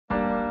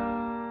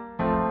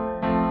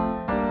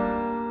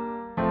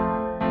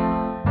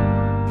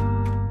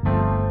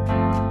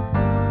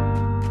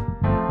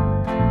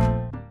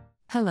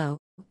Hello,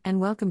 and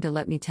welcome to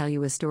Let Me Tell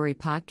You a Story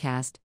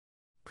podcast,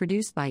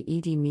 produced by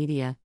ED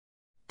Media.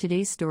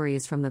 Today's story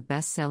is from the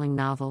best-selling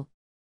novel,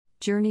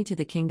 Journey to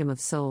the Kingdom of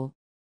Soul,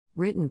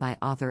 written by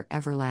author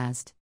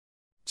Everlast.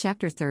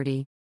 Chapter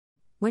 30.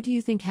 What do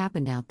you think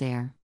happened out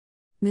there?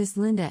 Ms.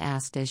 Linda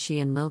asked as she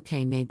and Lil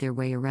Kay made their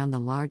way around the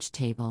large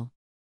table.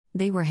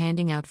 They were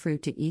handing out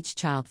fruit to each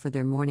child for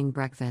their morning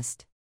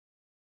breakfast.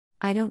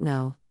 I don't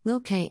know,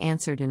 Lil Kay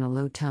answered in a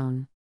low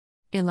tone.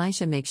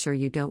 Elisha, make sure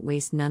you don't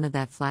waste none of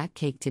that flat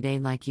cake today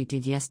like you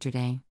did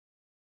yesterday.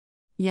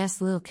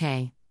 Yes, Lil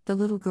Kay, the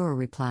little girl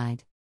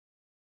replied.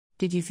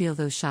 Did you feel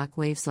those shock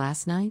waves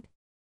last night?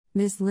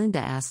 Ms. Linda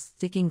asked,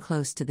 sticking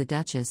close to the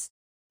Duchess.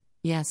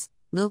 Yes,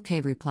 Lil Kay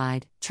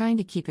replied, trying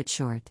to keep it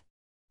short.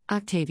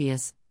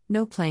 Octavius,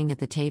 no playing at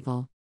the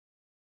table.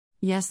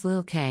 Yes,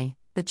 Lil Kay,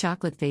 the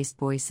chocolate-faced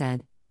boy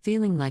said,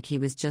 feeling like he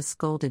was just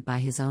scolded by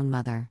his own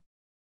mother.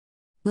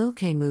 Lil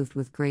Kay moved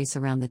with grace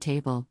around the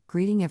table,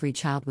 greeting every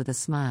child with a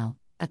smile,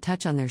 a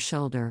touch on their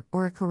shoulder,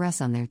 or a caress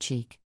on their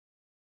cheek.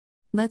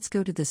 Let's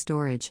go to the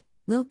storage,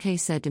 Lil Kay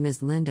said to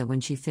Ms. Linda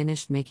when she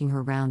finished making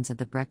her rounds at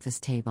the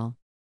breakfast table.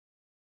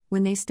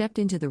 When they stepped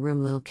into the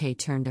room, Lil Kay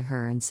turned to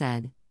her and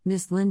said,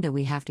 Ms. Linda,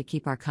 we have to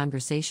keep our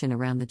conversation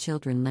around the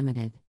children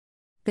limited.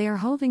 They are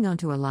holding on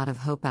to a lot of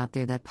hope out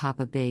there that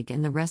Papa Big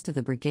and the rest of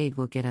the brigade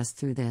will get us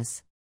through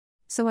this.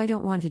 So I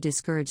don't want to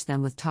discourage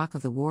them with talk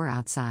of the war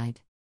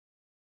outside.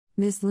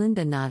 Ms.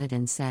 Linda nodded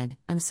and said,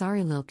 I'm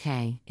sorry, Lil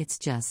Kay, it's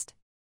just.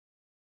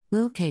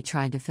 Lil Kay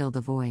tried to fill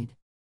the void.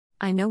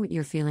 I know what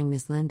you're feeling,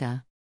 Ms.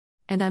 Linda.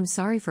 And I'm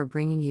sorry for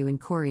bringing you and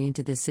Corey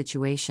into this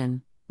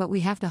situation, but we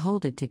have to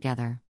hold it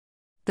together.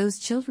 Those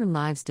children's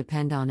lives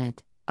depend on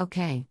it,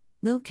 okay,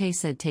 Lil Kay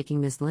said,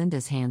 taking Ms.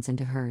 Linda's hands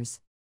into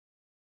hers.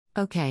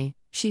 Okay,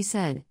 she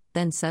said,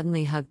 then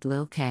suddenly hugged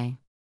Lil Kay.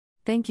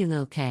 Thank you,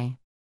 Lil Kay.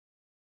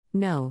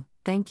 No,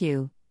 thank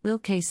you, Lil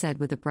Kay said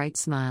with a bright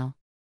smile.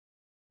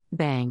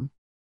 Bang.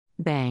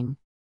 Bang.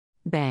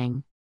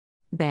 Bang.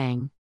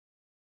 Bang.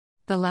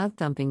 The loud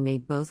thumping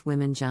made both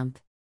women jump.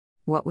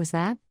 What was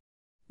that?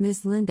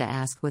 Ms. Linda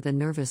asked with a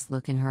nervous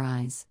look in her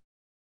eyes.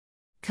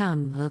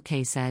 Come, Lil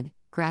Kay said,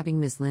 grabbing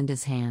Ms.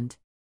 Linda's hand.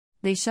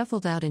 They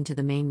shuffled out into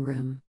the main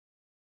room.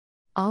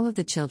 All of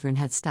the children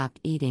had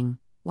stopped eating,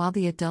 while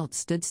the adults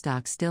stood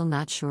stock still,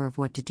 not sure of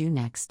what to do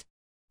next.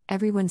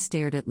 Everyone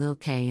stared at Lil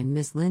Kay and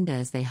Ms. Linda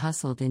as they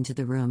hustled into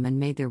the room and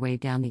made their way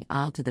down the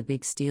aisle to the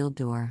big steel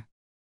door.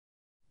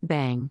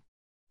 Bang.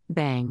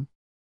 Bang.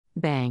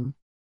 Bang.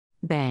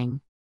 Bang.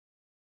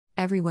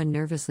 Everyone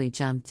nervously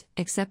jumped,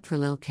 except for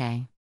Lil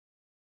Kay.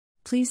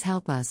 Please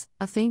help us,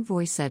 a faint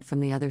voice said from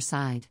the other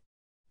side.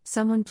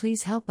 Someone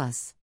please help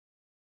us.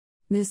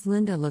 Ms.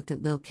 Linda looked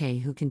at Lil Kay,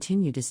 who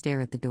continued to stare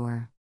at the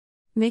door.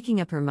 Making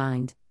up her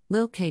mind,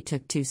 Lil Kay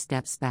took 2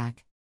 steps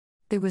back.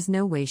 There was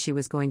no way she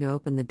was going to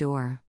open the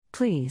door.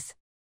 Please.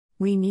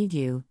 We need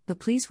you. The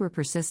pleas were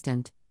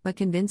persistent, but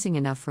convincing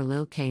enough for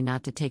Lil Kay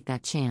not to take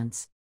that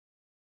chance.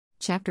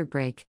 Chapter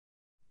break.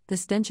 The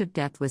stench of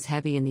death was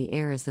heavy in the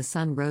air as the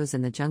sun rose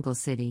in the jungle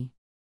city.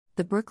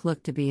 The brook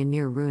looked to be in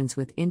near ruins,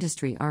 with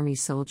Industry Army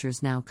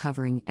soldiers now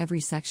covering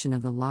every section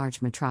of the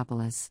large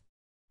metropolis.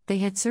 They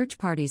had search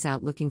parties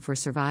out looking for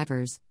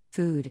survivors,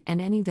 food, and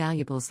any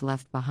valuables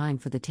left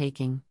behind for the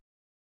taking.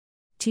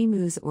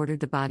 T-Moose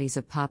ordered the bodies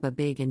of Papa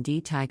Big and D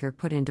Tiger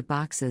put into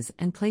boxes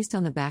and placed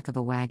on the back of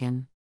a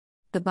wagon.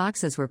 The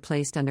boxes were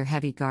placed under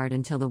heavy guard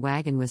until the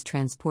wagon was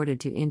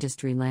transported to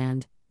Industry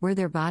Land, where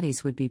their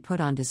bodies would be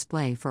put on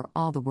display for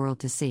all the world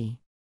to see.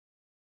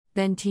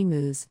 Then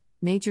T-Moose,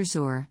 Major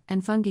Zor,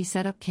 and Fungi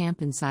set up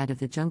camp inside of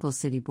the Jungle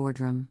City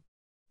boardroom,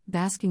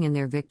 basking in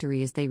their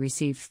victory as they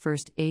received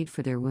first aid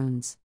for their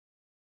wounds.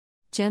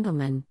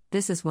 Gentlemen,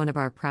 this is one of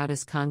our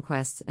proudest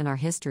conquests in our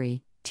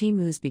history,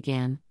 T-Moose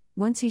began,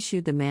 once he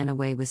shooed the man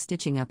away with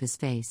stitching up his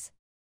face.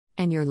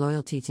 And your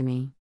loyalty to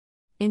me.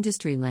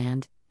 Industry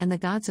Land, and the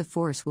gods of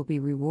force will be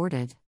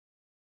rewarded.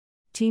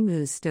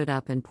 T-Moose stood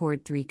up and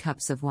poured 3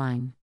 cups of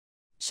wine.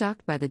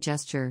 Shocked by the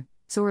gesture,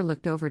 Zor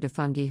looked over to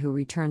Fungi, who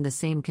returned the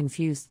same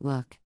confused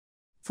look.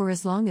 For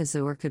as long as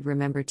Zor could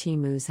remember,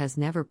 T-Moose has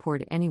never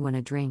poured anyone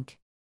a drink.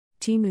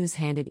 T-Moose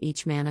handed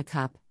each man a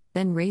cup,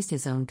 then raised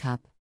his own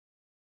cup.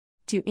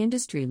 To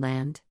Industry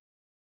Land.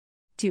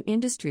 To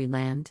Industry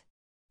Land.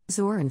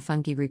 Zor and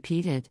Fungi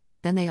repeated,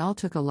 then they all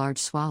took a large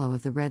swallow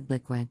of the red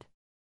liquid.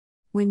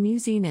 When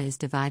Muzina is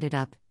divided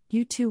up,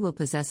 you two will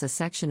possess a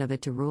section of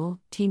it to rule,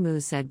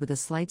 T-Moose said with a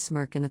slight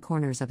smirk in the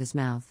corners of his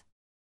mouth.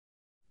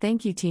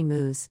 Thank you,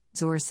 T-Moose,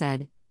 Zor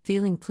said,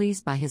 feeling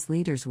pleased by his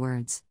leader's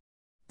words.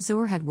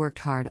 Zor had worked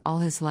hard all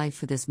his life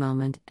for this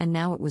moment, and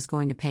now it was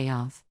going to pay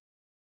off.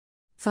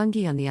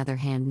 Fungi, on the other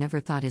hand,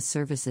 never thought his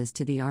services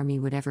to the army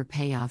would ever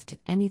pay off to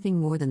anything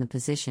more than the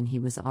position he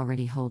was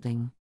already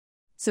holding.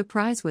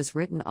 Surprise was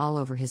written all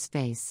over his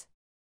face.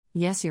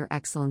 Yes, Your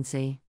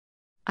Excellency.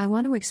 I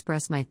want to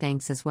express my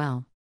thanks as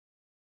well.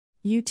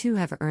 You two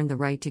have earned the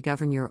right to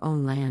govern your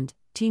own land,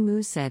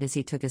 T-Moose said as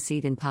he took a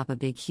seat in Papa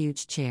Big's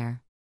huge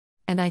chair.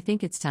 And I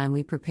think it's time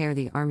we prepare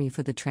the army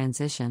for the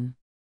transition.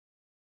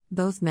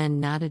 Both men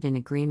nodded in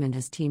agreement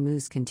as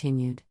T-Moose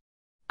continued.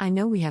 I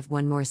know we have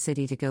one more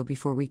city to go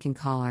before we can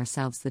call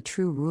ourselves the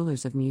true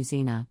rulers of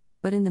Musina,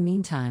 but in the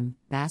meantime,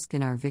 bask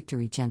in our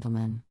victory,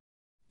 gentlemen.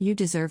 You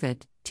deserve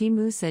it,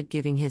 Timu said,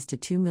 giving his to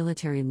two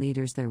military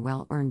leaders their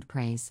well-earned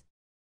praise.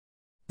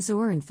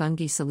 Zor and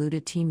Fungi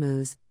saluted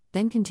Timu's,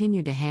 then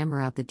continued to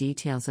hammer out the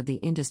details of the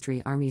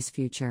industry army's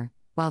future,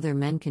 while their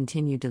men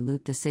continued to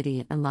loot the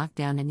city and lock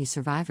down any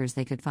survivors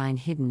they could find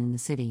hidden in the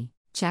city.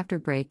 Chapter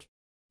break.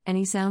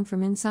 Any sound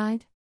from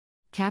inside?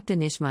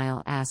 Captain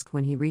Ishmael asked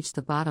when he reached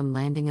the bottom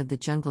landing of the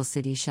Jungle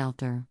City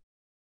shelter.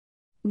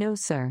 No,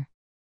 sir.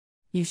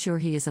 You sure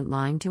he isn't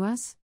lying to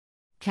us?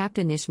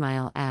 Captain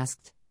Ishmael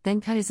asked,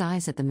 then cut his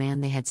eyes at the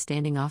man they had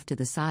standing off to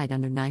the side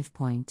under knife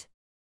point.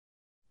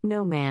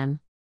 No, man.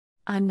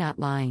 I'm not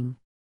lying.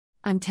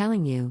 I'm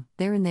telling you,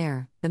 they're in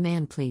there, the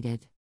man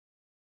pleaded.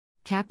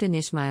 Captain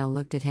Ishmael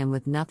looked at him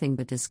with nothing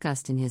but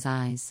disgust in his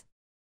eyes.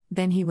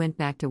 Then he went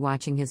back to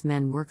watching his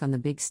men work on the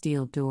big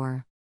steel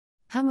door.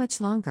 How much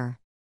longer?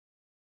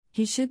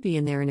 He should be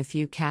in there in a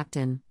few,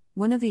 Captain,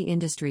 one of the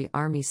industry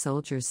army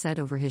soldiers said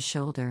over his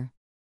shoulder.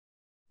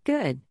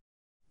 Good.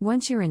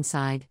 Once you're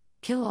inside,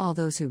 kill all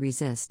those who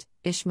resist,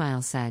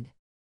 Ishmael said.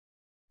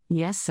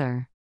 Yes,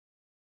 sir.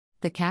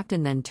 The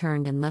captain then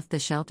turned and left the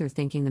shelter,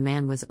 thinking the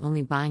man was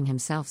only buying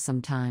himself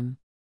some time.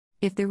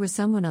 If there was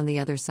someone on the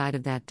other side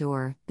of that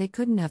door, they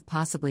couldn't have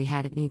possibly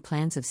had any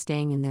plans of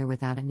staying in there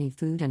without any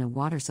food and a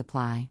water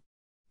supply.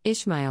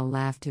 Ishmael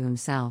laughed to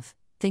himself,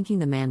 thinking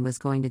the man was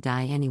going to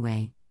die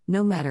anyway,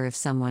 no matter if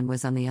someone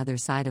was on the other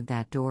side of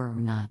that door or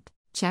not.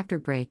 Chapter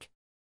break.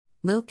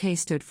 Lil Kay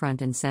stood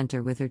front and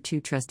center with her two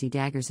trusty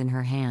daggers in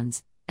her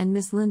hands, and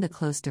Miss Linda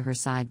close to her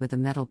side with a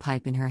metal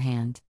pipe in her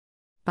hand.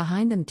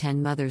 Behind them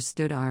 10 mothers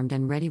stood armed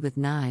and ready with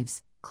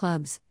knives,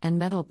 clubs, and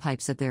metal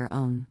pipes of their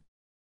own.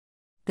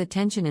 The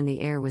tension in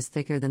the air was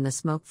thicker than the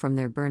smoke from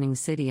their burning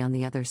city on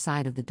the other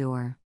side of the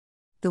door.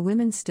 The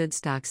women stood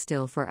stock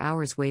still for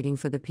hours waiting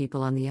for the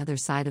people on the other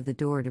side of the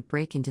door to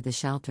break into the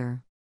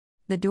shelter.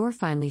 The door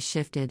finally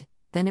shifted,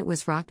 then it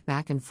was rocked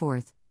back and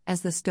forth,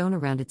 as the stone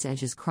around its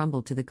edges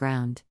crumbled to the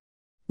ground.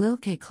 Lil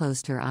Kay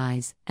closed her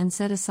eyes, and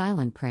said a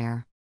silent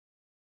prayer.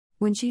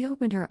 When she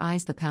opened her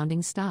eyes, the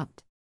pounding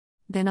stopped.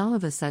 Then all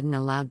of a sudden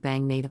a loud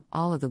bang made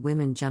all of the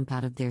women jump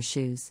out of their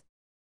shoes.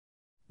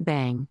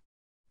 Bang.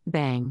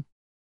 Bang.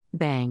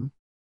 Bang.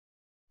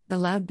 The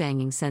loud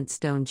banging sent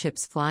stone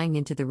chips flying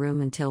into the room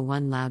until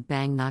one loud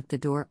bang knocked the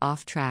door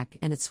off track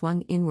and it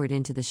swung inward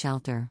into the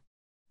shelter.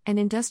 An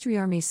industry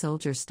army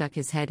soldier stuck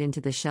his head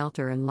into the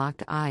shelter and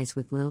locked eyes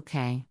with Lil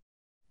Kay.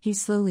 He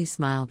slowly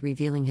smiled,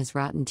 revealing his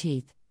rotten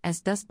teeth, as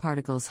dust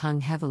particles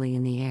hung heavily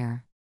in the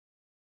air.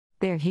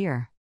 They're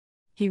here,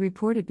 he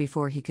reported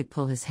before he could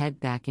pull his head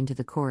back into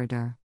the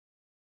corridor.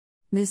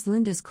 Ms.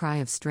 Linda's cry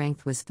of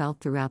strength was felt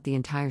throughout the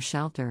entire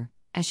shelter,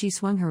 as she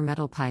swung her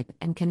metal pipe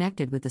and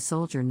connected with the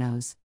soldier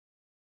nose.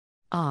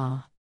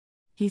 Ah!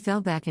 He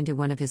fell back into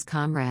one of his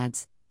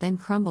comrades, then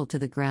crumbled to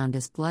the ground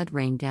as blood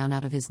rained down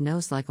out of his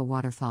nose like a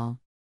waterfall.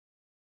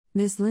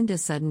 Ms.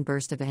 Linda's sudden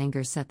burst of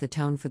anger set the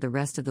tone for the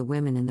rest of the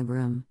women in the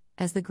room,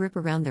 as the grip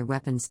around their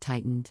weapons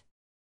tightened.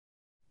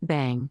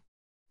 Bang!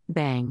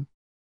 Bang!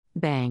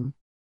 Bang!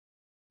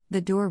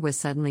 The door was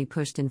suddenly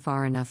pushed in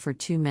far enough for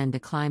 2 men to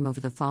climb over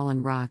the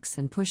fallen rocks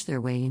and push their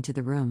way into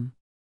the room.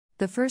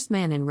 The first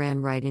man in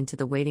ran right into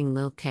the waiting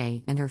Lil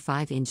Kay and her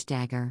 5-inch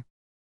dagger.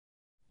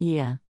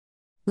 Yeah.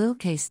 Lil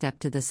Kay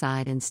stepped to the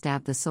side and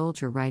stabbed the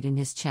soldier right in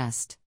his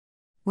chest.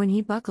 When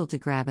he buckled to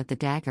grab at the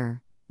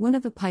dagger, one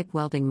of the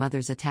pipe-welding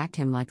mothers attacked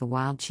him like a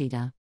wild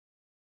cheetah.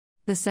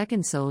 The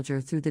second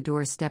soldier through the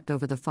door stepped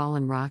over the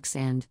fallen rocks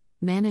and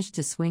managed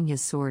to swing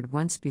his sword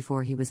once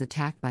before he was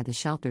attacked by the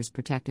shelter's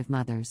protective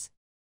mothers.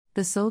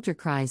 The soldier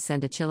cries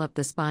sent a chill up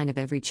the spine of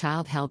every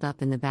child held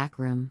up in the back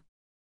room.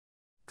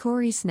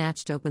 Corey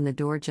snatched open the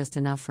door just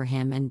enough for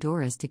him and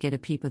Doris to get a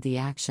peep of the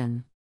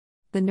action.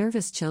 The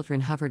nervous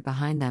children hovered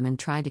behind them and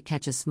tried to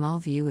catch a small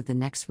view of the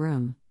next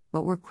room,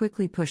 but were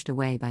quickly pushed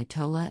away by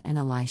Tola and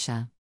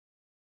Elisha.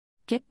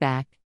 Get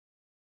back.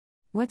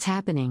 What's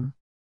happening?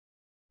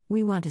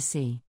 We want to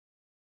see.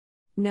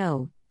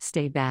 No,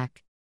 stay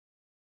back.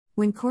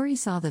 When Corey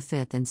saw the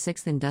 5th and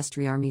 6th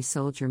Industry Army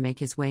soldier make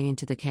his way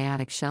into the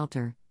chaotic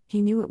shelter,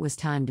 he knew it was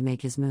time to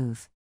make his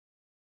move.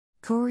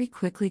 Corey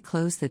quickly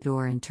closed the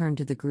door and turned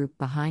to the group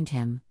behind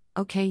him.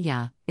 Okay,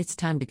 yeah, it's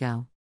time to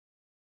go.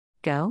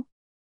 Go?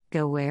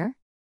 Go where?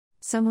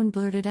 Someone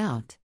blurted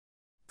out.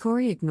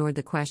 Corey ignored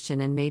the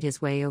question and made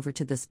his way over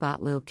to the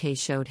spot Lil Kay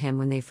showed him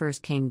when they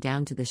first came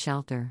down to the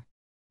shelter.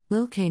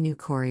 Lil Kay knew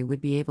Corey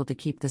would be able to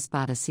keep the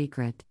spot a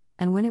secret,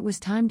 and when it was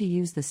time to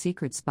use the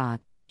secret spot,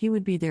 he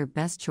would be their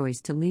best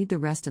choice to lead the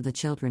rest of the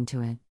children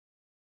to it.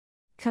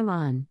 Come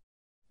on.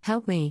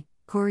 Help me,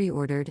 Corey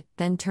ordered,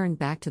 then turned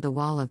back to the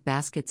wall of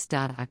baskets.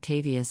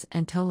 Octavius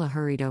and Tola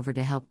hurried over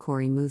to help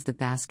Corey move the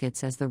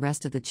baskets as the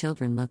rest of the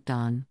children looked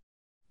on.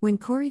 When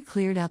Corey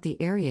cleared out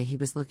the area he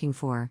was looking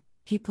for,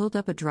 he pulled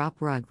up a drop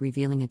rug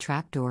revealing a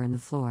trapdoor in the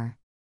floor.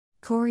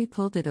 Corey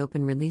pulled it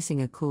open,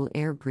 releasing a cool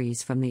air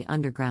breeze from the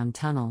underground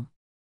tunnel.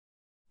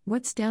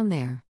 What's down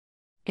there?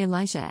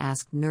 Elisha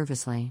asked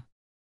nervously.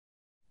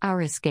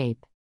 Our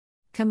escape.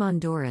 Come on,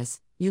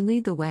 Doris, you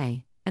lead the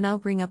way, and I'll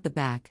bring up the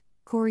back,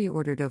 Corey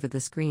ordered over the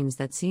screams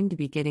that seemed to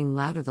be getting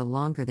louder the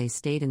longer they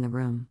stayed in the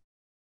room.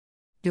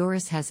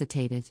 Doris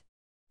hesitated.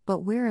 But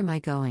where am I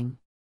going?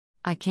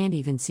 I can't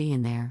even see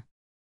in there.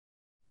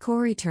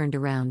 Corey turned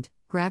around,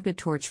 grabbed a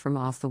torch from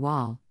off the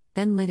wall,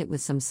 then lit it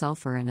with some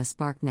sulfur and a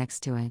spark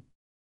next to it.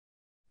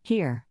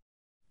 Here.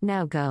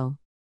 Now go.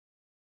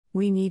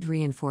 We need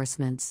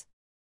reinforcements.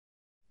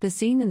 The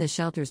scene in the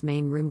shelter's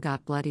main room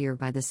got bloodier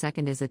by the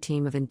second as a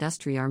team of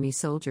Industry Army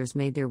soldiers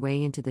made their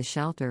way into the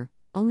shelter,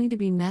 only to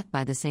be met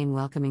by the same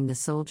welcoming the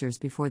soldiers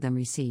before them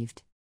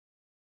received.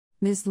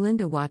 Ms.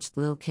 Linda watched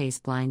Lil Kay's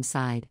blind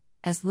side,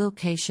 as Lil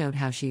Kay showed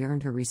how she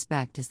earned her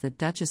respect as the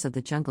Duchess of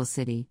the Jungle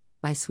City,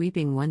 by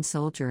sweeping one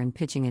soldier and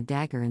pitching a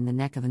dagger in the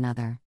neck of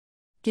another,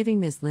 giving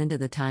Ms. Linda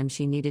the time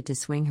she needed to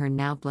swing her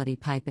now bloody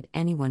pipe at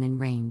anyone in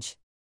range.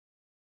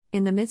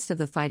 In the midst of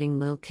the fighting,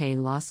 Lil Kay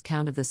lost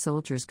count of the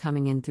soldiers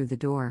coming in through the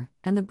door,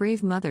 and the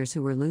brave mothers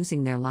who were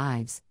losing their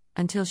lives,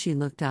 until she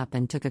looked up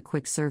and took a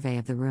quick survey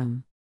of the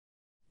room.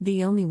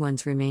 The only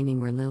ones remaining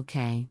were Lil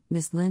Kay,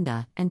 Ms.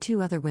 Linda, and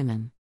 2 other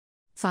women.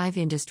 5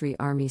 Industry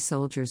Army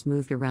soldiers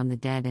moved around the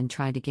dead and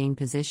tried to gain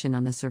position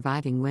on the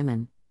surviving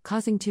women,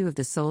 causing 2 of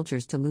the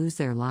soldiers to lose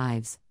their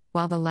lives,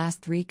 while the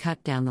last 3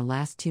 cut down the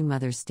last 2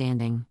 mothers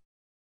standing.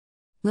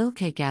 Lil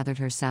Kay gathered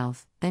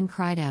herself, then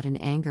cried out in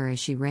anger as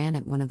she ran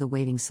at one of the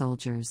waiting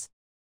soldiers.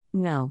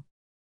 No.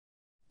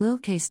 Lil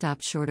Kay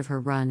stopped short of her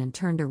run and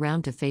turned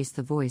around to face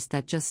the voice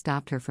that just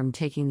stopped her from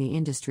taking the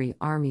Industry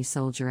Army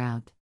soldier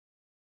out.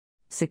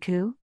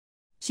 Saku?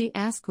 She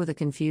asked with a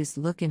confused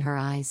look in her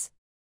eyes.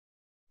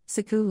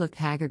 Saku looked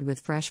haggard with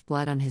fresh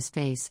blood on his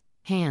face,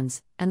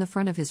 hands, and the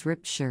front of his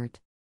ripped shirt.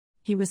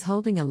 He was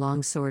holding a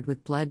long sword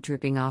with blood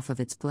dripping off of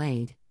its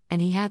blade,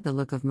 and he had the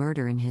look of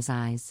murder in his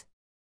eyes.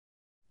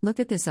 Look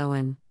at this,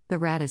 Owen, the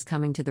rat is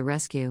coming to the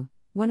rescue,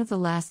 one of the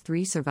last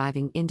 3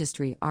 surviving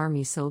Industry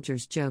Army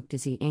soldiers joked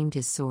as he aimed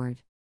his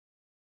sword.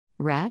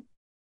 Rat?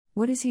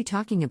 What is he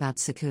talking about,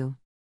 Saku?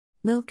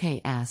 Lil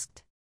Kay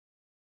asked.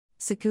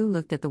 Saku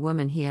looked at the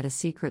woman he had a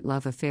secret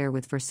love affair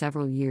with for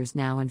several years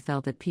now and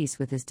felt at peace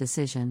with his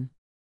decision.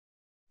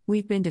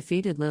 We've been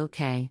defeated, Lil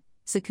Kay,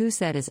 Saku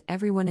said as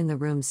everyone in the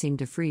room seemed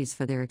to freeze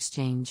for their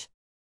exchange.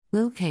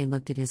 Lil Kay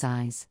looked at his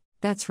eyes.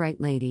 That's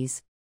right,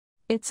 ladies.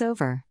 It's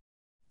over.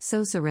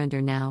 So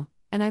surrender now,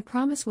 and I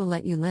promise we'll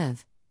let you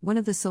live, one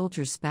of the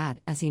soldiers spat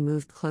as he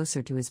moved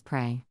closer to his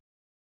prey.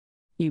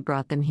 You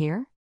brought them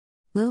here?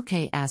 Lil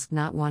Kay asked,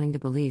 not wanting to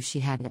believe she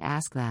had to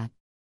ask that.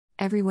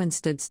 Everyone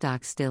stood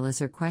stock still as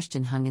her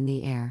question hung in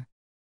the air.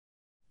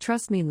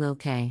 Trust me, Lil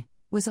Kay,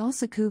 was all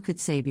Saku could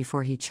say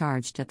before he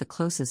charged at the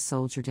closest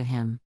soldier to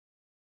him.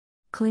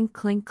 Clink,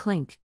 clink,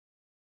 clink.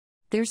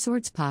 Their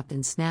swords popped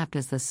and snapped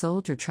as the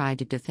soldier tried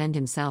to defend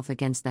himself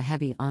against the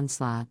heavy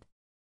onslaught.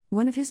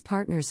 One of his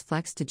partners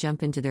flexed to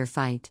jump into their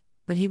fight,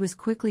 but he was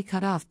quickly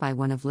cut off by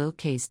one of Lil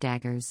Kay's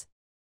daggers.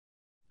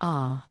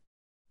 Ah!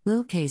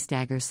 Lil Kay's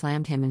dagger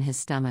slammed him in his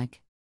stomach.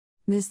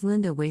 Ms.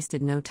 Linda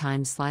wasted no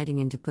time sliding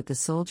in to put the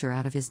soldier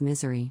out of his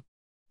misery.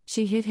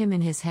 She hit him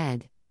in his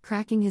head,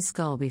 cracking his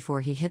skull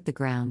before he hit the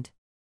ground.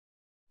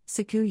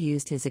 Saku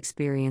used his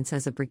experience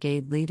as a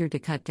brigade leader to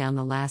cut down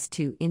the last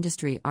 2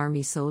 Industry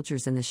Army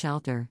soldiers in the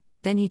shelter,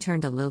 then he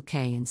turned to Lil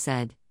Kay and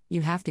said,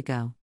 You have to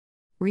go.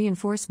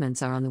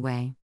 Reinforcements are on the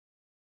way.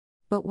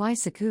 But why,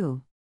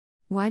 Saku?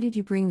 Why did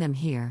you bring them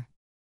here?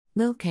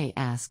 Lil Kay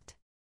asked.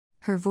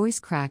 Her voice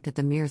cracked at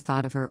the mere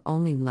thought of her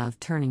only love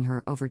turning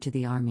her over to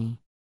the army.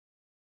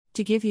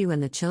 To give you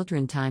and the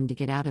children time to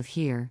get out of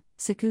here,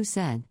 Saku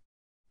said.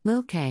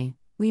 Lil Kay,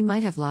 we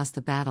might have lost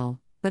the battle,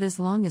 but as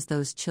long as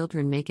those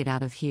children make it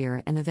out of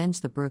here and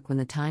avenge the Brook when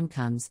the time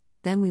comes,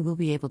 then we will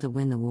be able to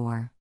win the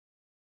war.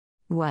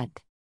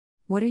 What?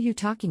 What are you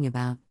talking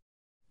about?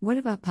 What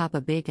about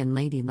Papa Big and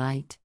Lady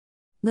Light?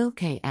 Lil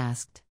Kay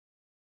asked.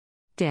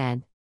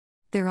 Dead.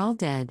 They're all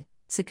dead,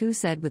 Saku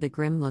said with a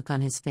grim look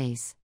on his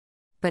face.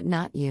 But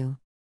not you.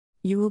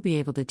 You will be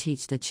able to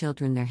teach the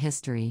children their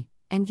history,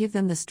 and give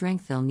them the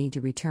strength they'll need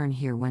to return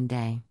here one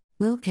day.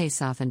 Lil Kay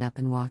softened up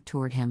and walked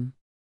toward him.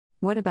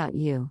 What about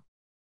you?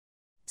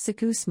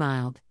 Saku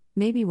smiled.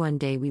 Maybe one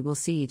day we will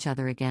see each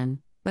other again,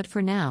 but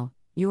for now,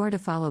 you are to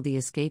follow the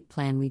escape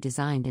plan we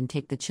designed and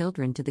take the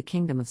children to the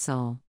Kingdom of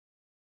Soul.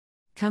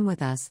 Come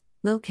with us,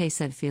 Lil Kay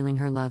said, feeling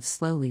her love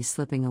slowly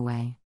slipping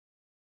away.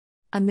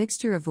 A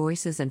mixture of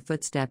voices and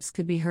footsteps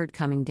could be heard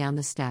coming down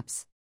the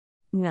steps.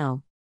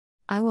 No.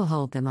 I will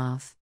hold them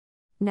off.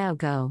 Now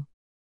go.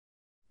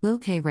 Lil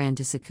Kay ran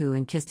to Saku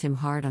and kissed him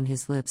hard on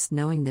his lips,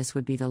 knowing this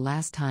would be the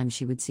last time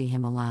she would see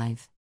him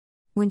alive.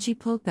 When she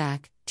pulled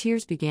back,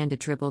 tears began to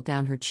dribble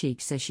down her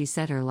cheeks as she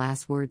said her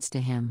last words to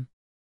him.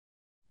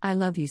 I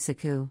love you,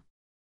 Saku.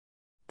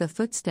 The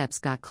footsteps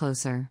got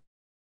closer.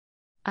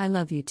 I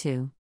love you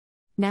too.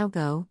 Now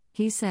go,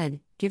 he said,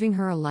 giving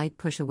her a light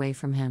push away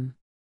from him.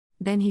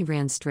 Then he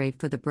ran straight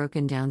for the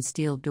broken-down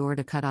steel door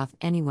to cut off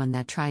anyone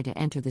that tried to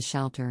enter the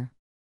shelter.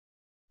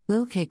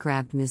 Lil Kay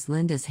grabbed Ms.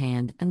 Linda's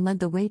hand and led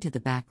the way to the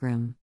back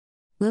room.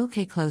 Lil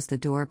Kay closed the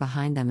door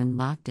behind them and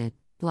locked it,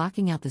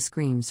 blocking out the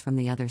screams from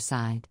the other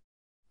side.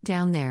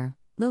 Down there,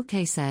 Lil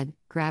Kay said,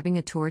 grabbing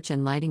a torch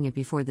and lighting it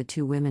before the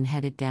two women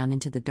headed down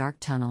into the dark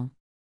tunnel.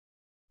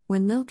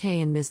 When Lil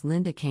Kay and Ms.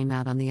 Linda came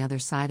out on the other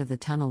side of the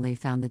tunnel, they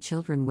found the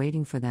children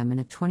waiting for them in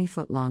a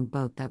 20-foot-long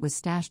boat that was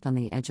stashed on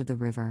the edge of the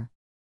river.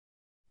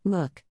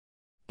 "Look!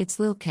 It's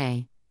Lil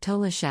Kay,"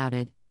 Tola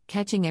shouted,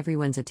 catching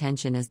everyone's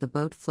attention as the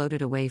boat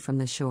floated away from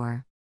the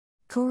shore.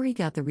 Corey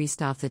got the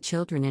rest off the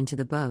children into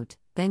the boat,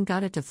 then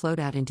got it to float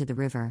out into the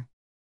river.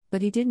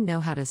 But he didn't know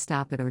how to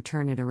stop it or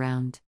turn it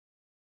around.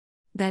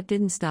 That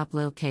didn't stop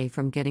Lil Kay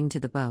from getting to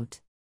the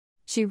boat.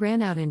 She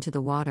ran out into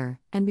the water,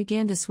 and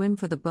began to swim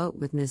for the boat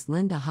with Ms.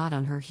 Linda hot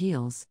on her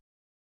heels.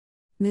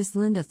 Ms.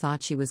 Linda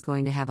thought she was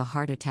going to have a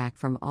heart attack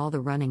from all the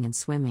running and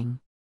swimming.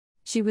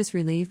 She was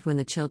relieved when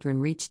the children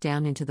reached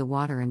down into the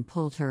water and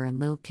pulled her and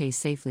Lil Kay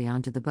safely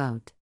onto the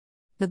boat.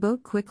 The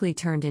boat quickly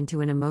turned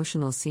into an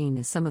emotional scene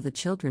as some of the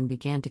children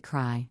began to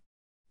cry,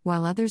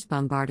 while others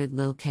bombarded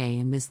Lil Kay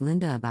and Ms.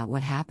 Linda about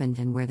what happened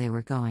and where they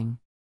were going.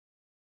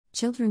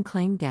 Children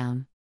claimed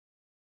down.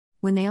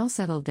 When they all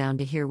settled down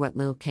to hear what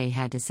Lil Kay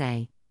had to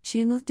say,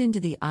 she looked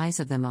into the eyes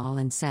of them all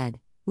and said,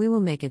 "We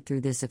will make it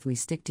through this if we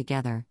stick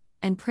together,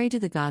 and pray to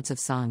the gods of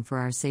song for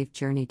our safe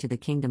journey to the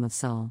kingdom of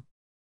Soul."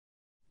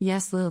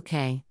 "Yes, Lil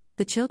Kay,"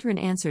 the children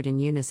answered in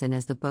unison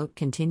as the boat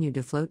continued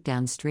to float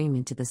downstream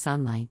into the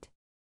sunlight.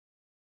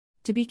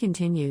 To be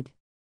continued.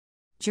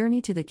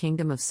 Journey to the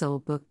Kingdom of Soul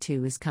Book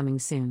 2 is coming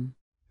soon.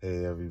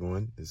 Hey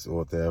everyone, it's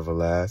Author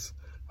Everlast.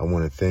 I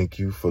want to thank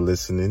you for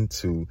listening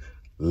to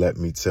Let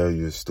Me Tell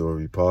You a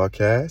Story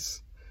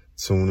podcast.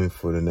 Tune in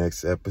for the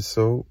next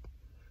episode.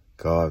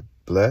 God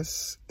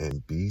bless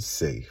and be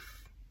safe.